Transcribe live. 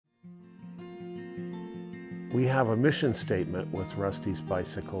We have a mission statement with Rusty's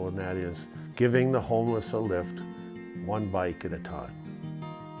Bicycle, and that is giving the homeless a lift, one bike at a time.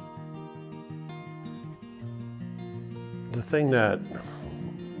 The thing that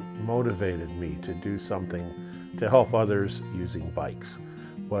motivated me to do something to help others using bikes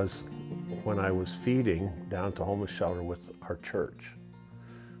was when I was feeding down to homeless shelter with our church.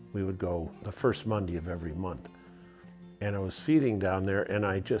 We would go the first Monday of every month. And I was feeding down there, and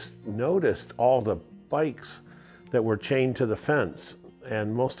I just noticed all the bikes that were chained to the fence,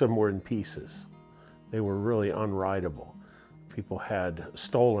 and most of them were in pieces. They were really unrideable. People had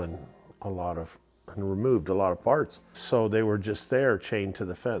stolen a lot of and removed a lot of parts. So they were just there chained to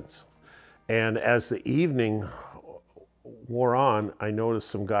the fence. And as the evening wore on, I noticed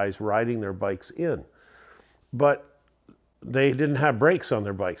some guys riding their bikes in, but they didn't have brakes on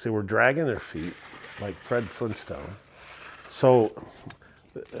their bikes. They were dragging their feet like Fred Flintstone. So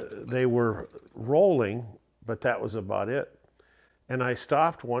they were rolling, but that was about it. And I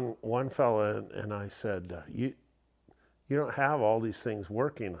stopped one fella and I said, you don't have all these things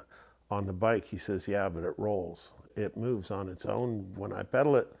working on the bike. He says, yeah, but it rolls. It moves on its own when I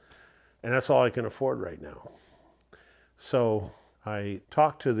pedal it, and that's all I can afford right now. So I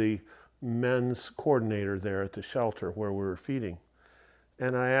talked to the men's coordinator there at the shelter where we were feeding,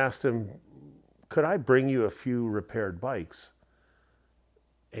 and I asked him, could I bring you a few repaired bikes?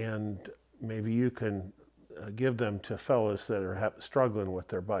 And maybe you can give them to fellows that are struggling with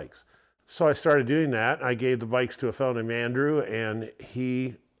their bikes. So I started doing that. I gave the bikes to a fellow named Andrew, and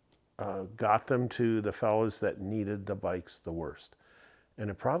he got them to the fellows that needed the bikes the worst.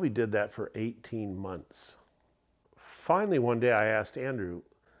 And it probably did that for 18 months. Finally, one day I asked Andrew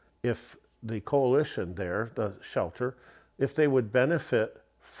if the coalition there, the shelter, if they would benefit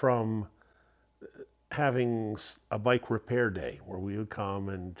from having a bike repair day where we would come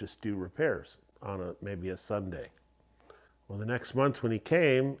and just do repairs on maybe a Sunday. Well, the next month when he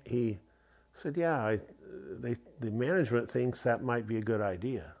came, he said, yeah, the management thinks that might be a good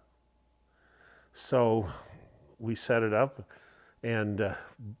idea. So we set it up, and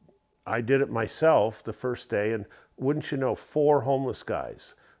I did it myself the first day, and wouldn't you know, 4 homeless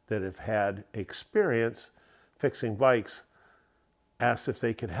guys that have had experience fixing bikes asked if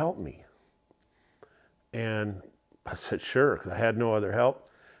they could help me. And I said, sure, because I had no other help.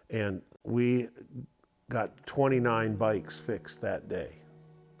 And we got 29 bikes fixed that day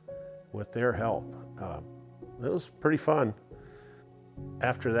with their help. It was pretty fun.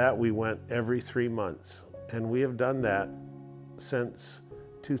 After that, we went every 3 months, and we have done that since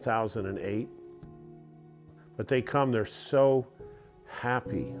 2008. But they come, they're so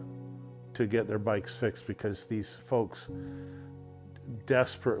happy to get their bikes fixed because these folks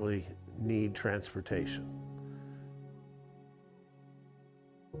desperately need transportation.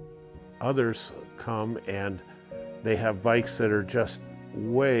 Others come and they have bikes that are just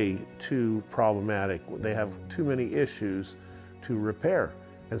way too problematic. They have too many issues to repair.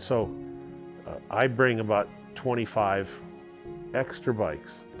 And so I bring about 25 extra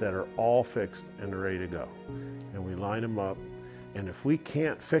bikes that are all fixed and ready to go. And we line them up. And if we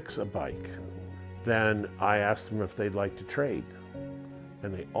can't fix a bike, then I ask them if they'd like to trade.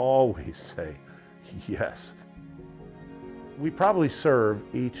 And they always say yes. We probably serve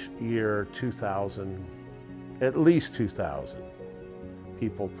each year 2,000, at least 2,000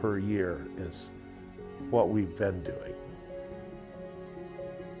 people per year is what we've been doing.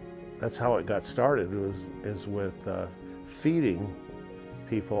 That's how it got started, is with feeding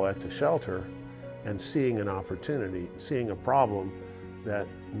people at the shelter and seeing an opportunity, seeing a problem that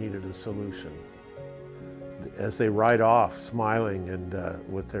needed a solution. As they ride off smiling and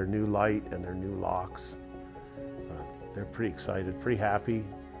with their new light and their new locks, they're pretty excited, pretty happy.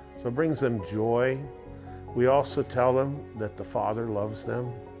 So it brings them joy. We also tell them that the Father loves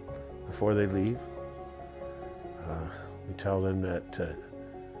them before they leave. We tell them that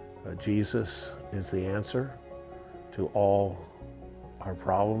Jesus is the answer to all our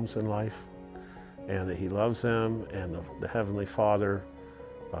problems in life, and that he loves them, and the Heavenly Father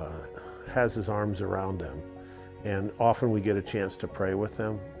has his arms around them. And often we get a chance to pray with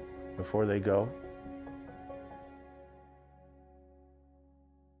them before they go.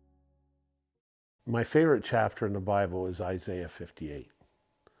 My favorite chapter in the Bible is Isaiah 58,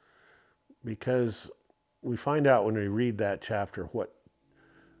 because we find out when we read that chapter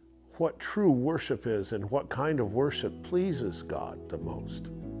what true worship is and what kind of worship pleases God the most.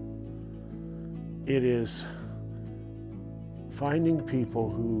 It is finding people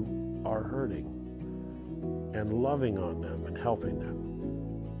who are hurting and loving on them and helping them.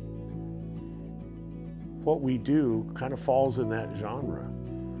 What we do kind of falls in that genre,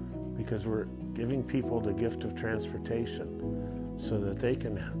 because we're giving people the gift of transportation so that they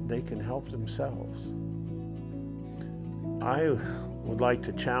can help themselves. I would like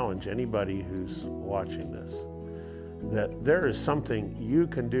to challenge anybody who's watching this that there is something you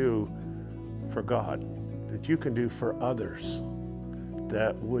can do for God, that you can do for others,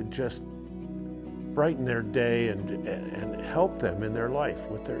 that would just brighten their day and help them in their life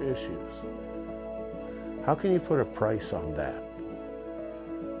with their issues. How can you put a price on that?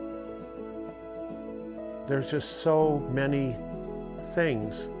 There's just so many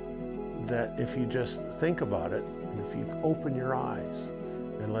things that if you just think about it, and if you open your eyes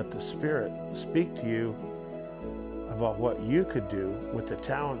and let the Spirit speak to you about what you could do with the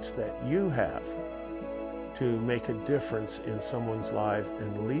talents that you have to make a difference in someone's life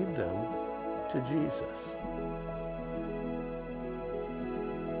and lead them to Jesus.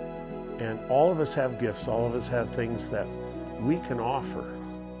 And all of us have gifts, all of us have things that we can offer.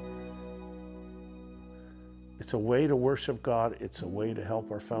 It's a way to worship God, it's a way to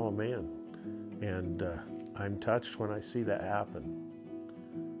help our fellow man. And I'm touched when I see that happen.